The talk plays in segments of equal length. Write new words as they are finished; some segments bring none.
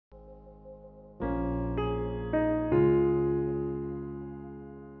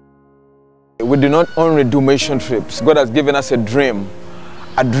we do not only do mission trips. God has given us a dream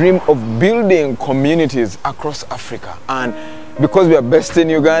of building communities across Africa. And because we are based in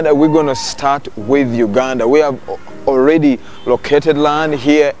Uganda, we're going to start with Uganda. We have already located land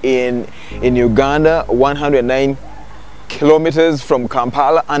here in Uganda, 109 kilometers from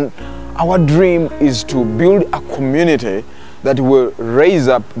Kampala, and our dream is to build a community that will raise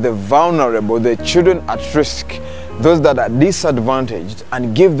up the vulnerable, the children at risk, those that are disadvantaged,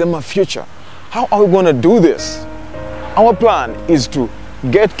 and give them a future. How are we going to do this? Our plan is to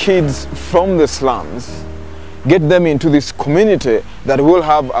get kids from the slums, get them into this community that will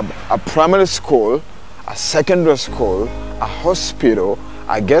have a primary school, a secondary school, a hospital,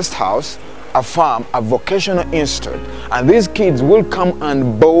 a guest house, a farm, a vocational institute. And these kids will come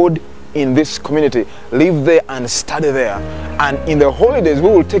and board in this community, live there and study there. And in the holidays, we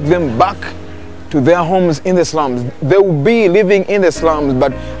will take them back to their homes in the slums. They will be living in the slums,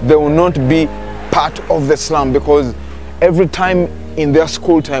 but they will not be part of the slum, because every time in their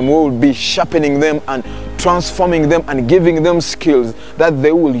school time, we will be sharpening them and transforming them and giving them skills that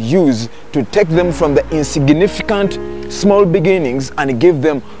they will use to take them from the insignificant small beginnings and give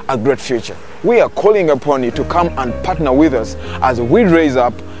them a great future. We are calling upon you to come and partner with us as we raise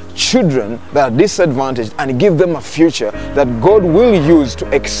up children that are disadvantaged and give them a future that God will use to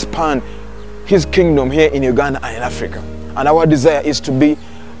expand His kingdom here in Uganda and in Africa. And our desire is to be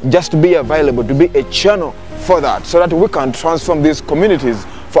available, to be a channel for that, so that we can transform these communities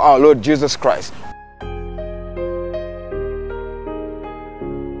for our Lord Jesus Christ.